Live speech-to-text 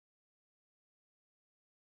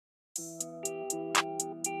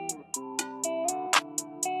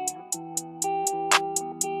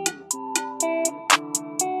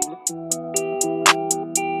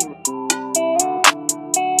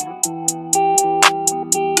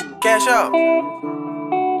cash out.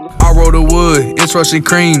 I roll the wood, it's Russian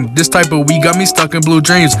cream. This type of weed got me stuck in blue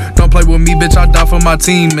dreams. Don't play with me, bitch, I die for my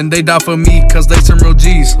team. And they die for me, cause they some real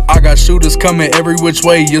G's. I got shooters coming every which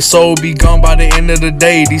way. Your soul be gone by the end of the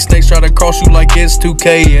day. These snakes try to cross you like it's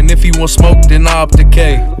 2K. And if you want smoke, then I up the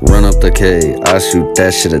K. Run up the K, I shoot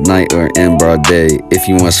that shit at night or in broad day. If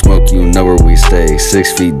you want smoke, you know where we stay.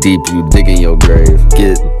 6 feet deep, you dig in your grave.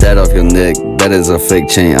 Get that off your neck, that is a fake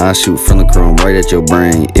chain. I shoot from the chrome right at your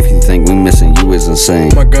brain. If you think we missing, you is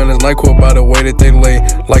insane. My gun is NyQuil by the way that they lay.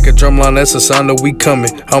 Like a drum line, that's a sign that we coming.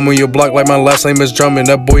 I'm on your block like my last name is Drummond.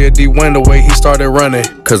 That boy a D1 the way he started running.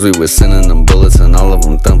 Cause we was sending them bullets and all of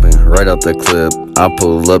them thumping. Right out the clip, I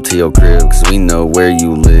pull up to your crib. Cause we know where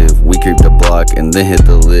you live. We creep the block and then hit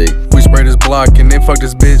the lick. We spray this block and then fuck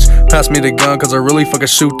this bitch. Pass me the gun cause I really fucking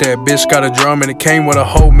shoot that. Bitch got a drum and it came with a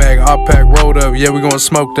whole mag. Our pack rolled up, yeah we gonna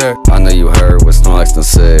smoke that. I know you heard what Snorlaxton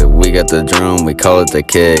said. We got the drum, we call it the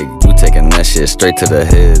keg. You taking that shit straight to the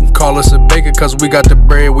head. Call us a baker cause we got the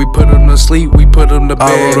bread. We put them to sleep, we put them to bed.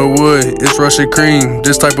 I roll the wood, it's Russian cream.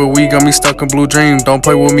 This type of weed got me stuck in blue dreams. Don't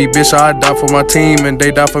play with me, bitch, I die for my team. And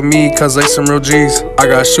they die for me cause they some real G's. I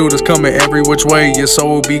got shooters coming every which way. Your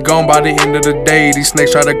soul will be gone by the end of the day. These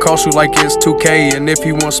snakes try to cross you like it's 2K. And if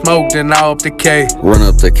you want smoke, then I'll up the K. Run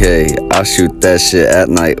up the K, I shoot that shit at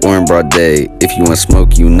night or in broad day. If you want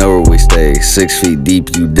smoke, you know where we stay. 6 feet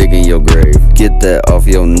deep, you dig in your grave. Get that off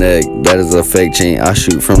your neck, that is a fake chain. I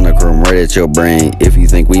shoot from the chrome right at your brain. If you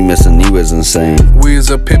think we missing, you is insane. We is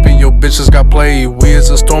a pippin', your bitches got played. We is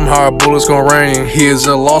a storm, how our bullets gon' rain. He is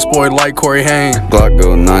a lost boy like Corey Haim. Glock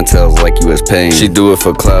go 9 tails like you is pain. She do it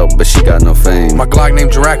for clout, but she got no fame. My Glock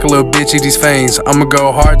named Dracula, bitch, eat these fangs. I'ma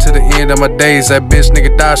go hard to the end of my days. That bitch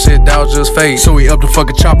nigga die shit, that was just fate. So we up the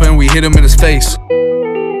fucking chopper and we hit him in his face.